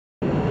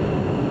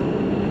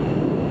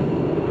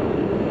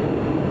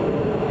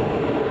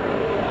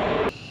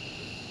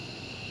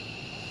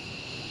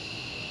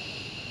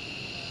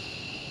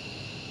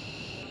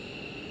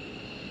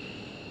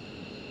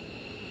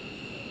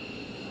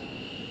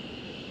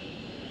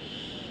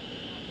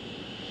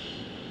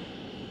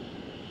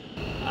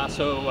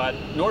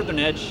Northern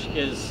Edge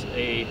is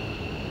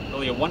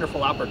really a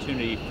wonderful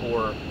opportunity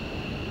for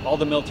all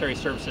the military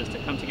services to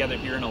come together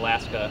here in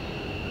Alaska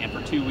and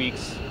for 2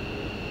 weeks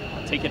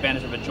take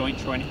advantage of a joint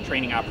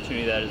training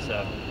opportunity that is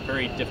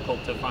very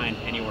difficult to find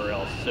anywhere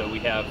else. So we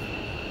have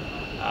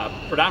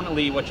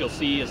predominantly what you'll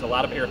see is a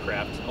lot of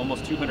aircraft.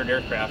 Almost 200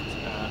 aircraft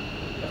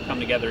have come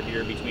together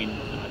here between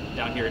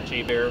down here at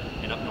J-Bear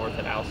and up north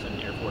at Allison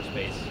Air Force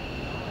Base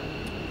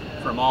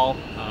from all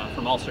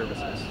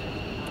services,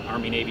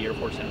 Army, Navy, Air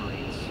Force, and Marines.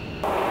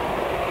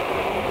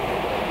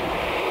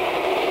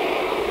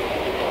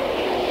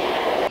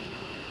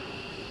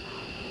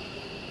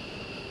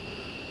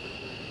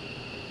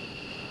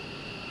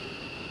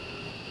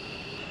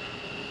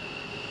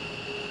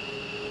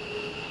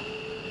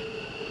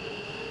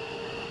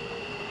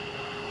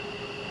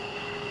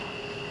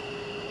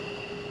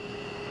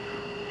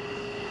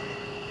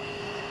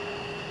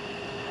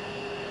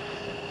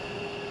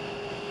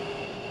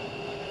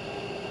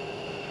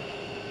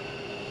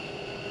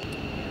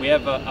 We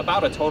have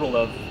about a total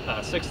of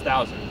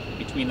 6,000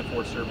 between the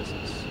 4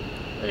 services.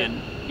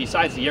 And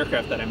besides the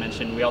aircraft that I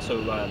mentioned, we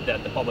also,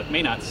 that the public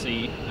may not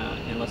see,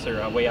 unless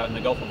they're way out in the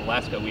Gulf of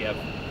Alaska, we have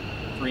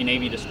 3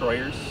 Navy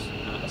destroyers,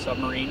 a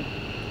submarine,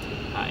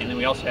 and then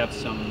we also have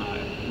some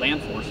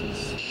land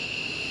forces.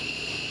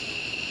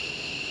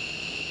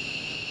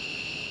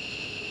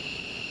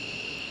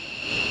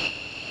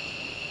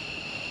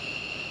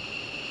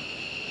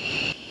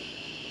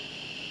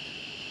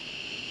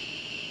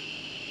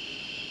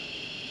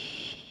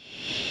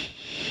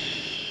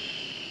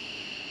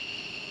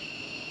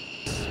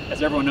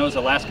 As everyone knows,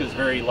 Alaska is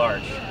very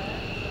large,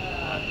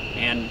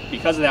 and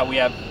because of that we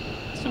have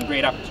some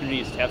great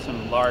opportunities to have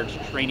some large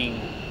training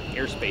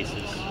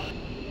airspaces.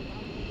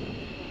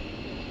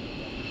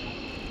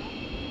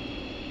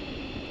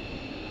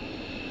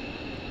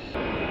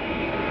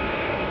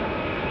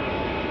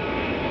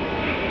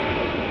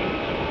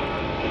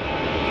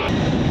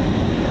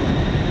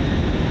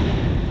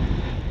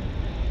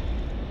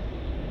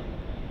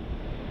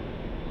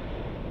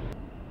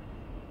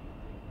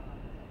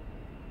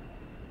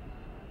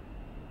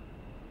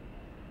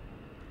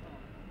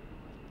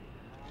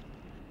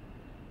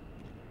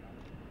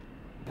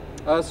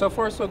 So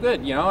far so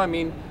good, you know, I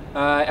mean,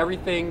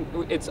 everything,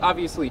 it's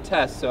obviously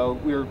tests, so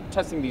we're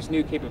testing these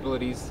new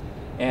capabilities,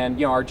 and,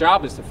 you know, our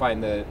job is to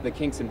find the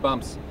kinks and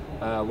bumps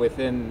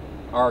within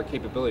our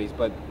capabilities,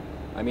 but,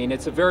 I mean,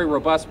 it's a very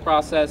robust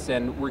process,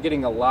 and we're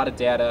getting a lot of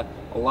data,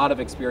 a lot of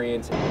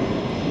experience.